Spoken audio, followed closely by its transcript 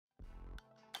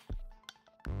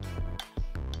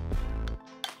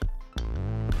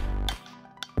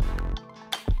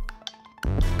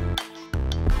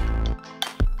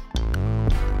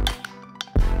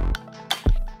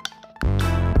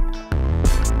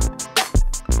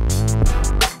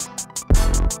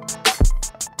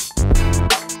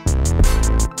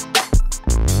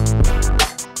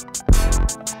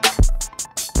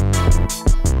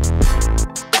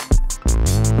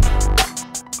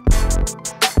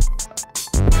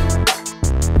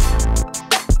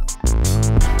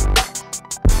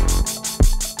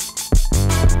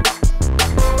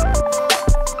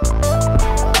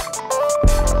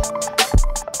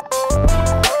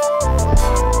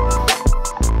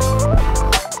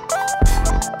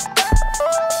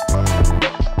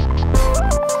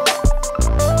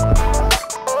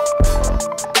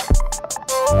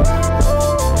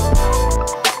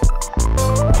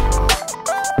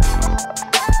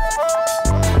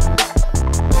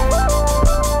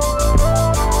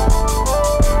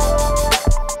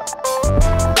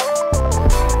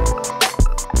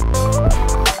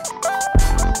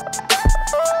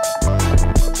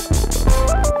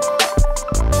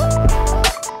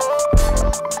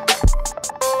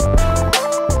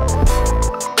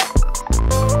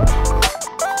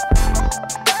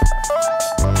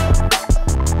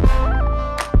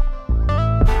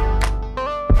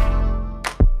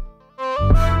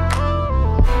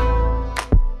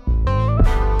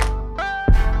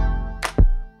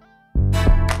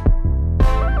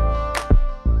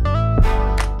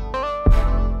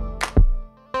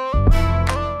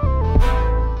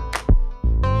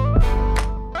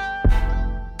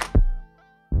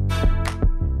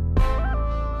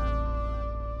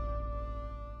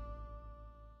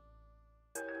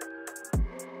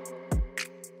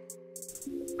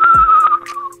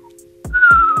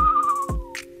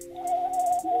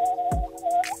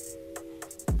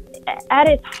At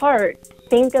its heart,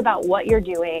 think about what you're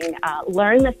doing,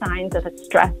 learn the signs of a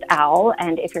stressed owl,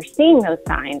 and if you're seeing those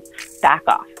signs, back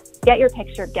off. Get your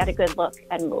picture, get a good look,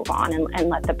 and move on and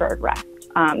let the bird rest.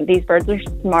 These birds are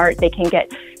smart. They can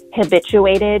get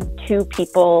habituated to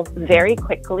people very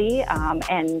quickly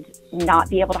and not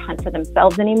be able to hunt for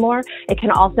themselves anymore. It can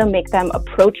also make them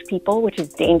approach people, which is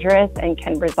dangerous and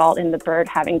can result in the bird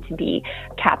having to be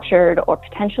captured or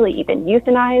potentially even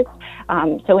euthanized.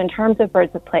 So in terms of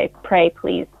birds of prey,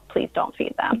 please don't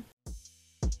feed them.